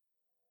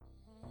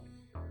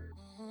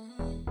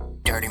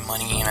Dirty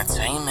Money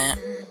Entertainment.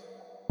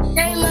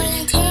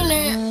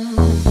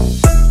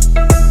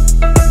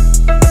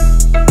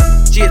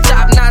 She a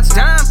top-notch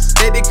dime,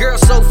 baby girl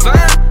so fine.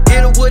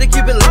 Hit her with a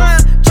Cupid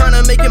line,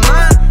 tryna make it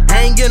mine.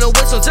 I ain't gonna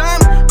waste no time,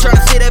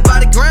 tryna see that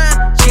body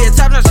grind. She a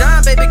top-notch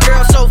dime, baby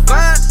girl so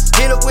fine.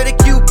 Hit her with a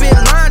Cupid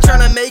line,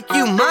 tryna make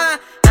you mine.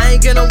 I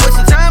ain't gonna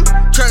waste no time,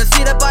 tryna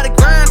see that body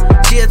grind.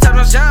 She a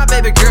top-notch dime,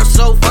 baby girl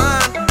so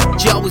fine.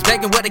 She always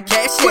begging where the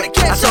cash at.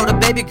 I told her,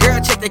 baby girl,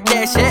 check the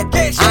cash app.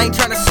 I ain't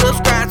tryna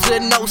subscribe to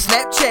no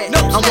Snapchat.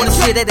 I wanna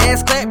see that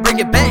ass clap, bring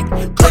it back,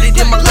 put it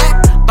in my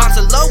lap, bounce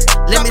it low,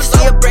 let me see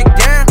her break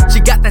down.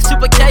 She got that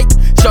super cake,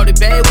 shorty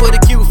bad with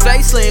a cute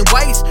face, slim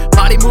waist,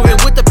 body moving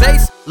with the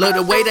bass. Love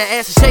the way the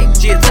ass is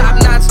shaped. She a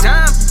top-notch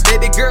dime,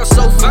 baby girl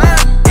so fine.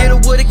 Hit her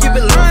with a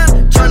Cupid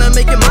line, tryna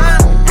make it mine.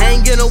 I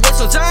ain't gonna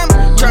waste no time,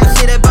 tryna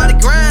see that body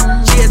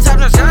grind. She a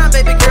top-notch dime,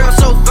 baby girl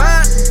so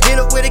fine.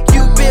 Hit her with a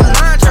Cupid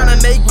line, tryna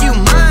make you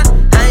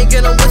mine. I ain't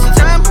gonna waste no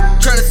time,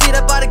 tryna see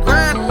that body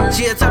grind.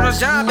 She a top-notch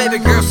dime, baby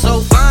girl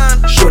so fine.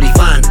 Shorty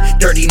fine,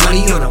 dirty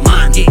money on her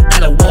mind, yeah,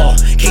 at a wall,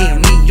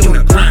 Kme on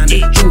the grind,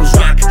 yeah, jewels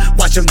rock,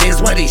 watch them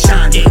dance while they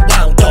shine, yeah,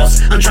 wild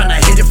thoughts, I'm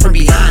tryna hit it from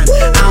behind.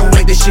 I don't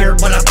like to share,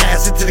 but I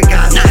pass it to the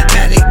guys.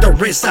 Matic the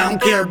wrist, I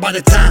don't care about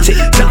the time.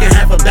 You can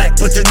have her back,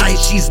 but tonight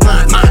she's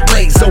mine. My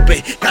legs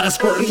open, got her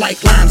squirting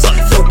like limes.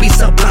 Throw be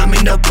sublime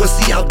in the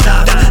pussy, I'll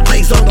dive.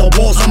 Legs on the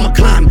walls, I'ma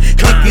climb.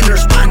 Clicking her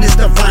spine is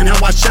divine,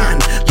 how I shine.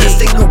 Let's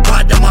take a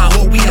ride to my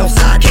hoe, we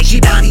outside. She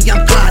Bonnie,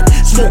 I'm Clyde,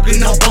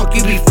 smoking all funky,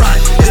 we fried.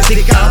 This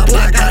dick got a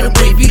block, got him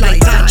wavy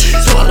like that.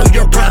 Swallow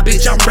your pride,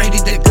 bitch, I'm ready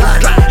to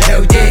glide.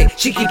 Hell yeah,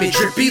 she keep it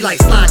trippy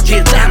like slide.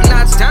 Yeah,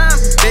 top-notch time,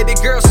 baby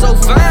girl so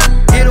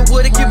fine. Hit her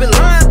with a Cupid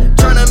line,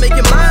 tryna make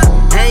it mine.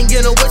 I ain't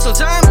gonna waste no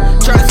time,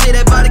 tryna see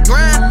that body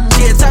grind.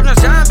 She a top-notch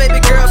time, baby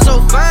girl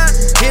so fine.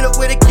 Hit her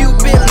with a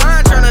Cupid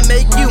line, tryna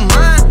make you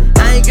mine.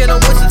 I ain't gonna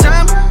waste no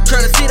time,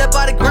 tryna see that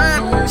body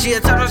grind. She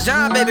a top-notch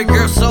time, baby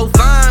girl so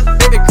fine.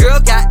 Baby girl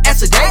got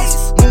ass of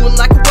days, moving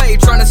like a wave,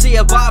 tryna see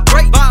her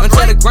vibrate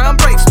until the ground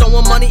breaks.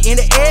 Throwing money in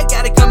the air,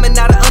 got it coming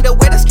out of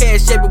underwear. That's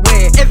cash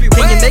everywhere. Can you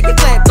make it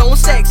clap, throwing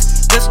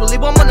sex? Best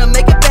believe I'm gonna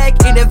make it back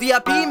in the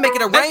VIP, make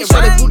it a rain.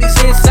 Show the booty's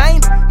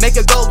insane, make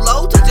it go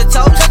low, touch your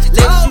toes. Let's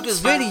shoot this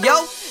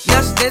video.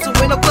 Now she's dancing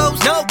with no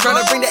clothes.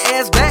 Tryna bring the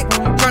ass back,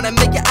 tryna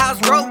make your eyes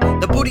roll.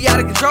 The booty out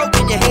of control,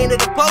 can you hand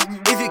it a poke?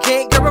 If you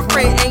can't,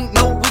 girlfriend, ain't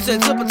no reason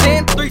to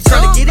pretend.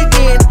 Tryna get it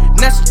in,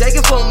 now she's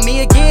begging for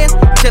me again,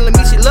 telling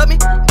me she love me,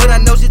 but I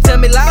know she tell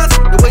me lies.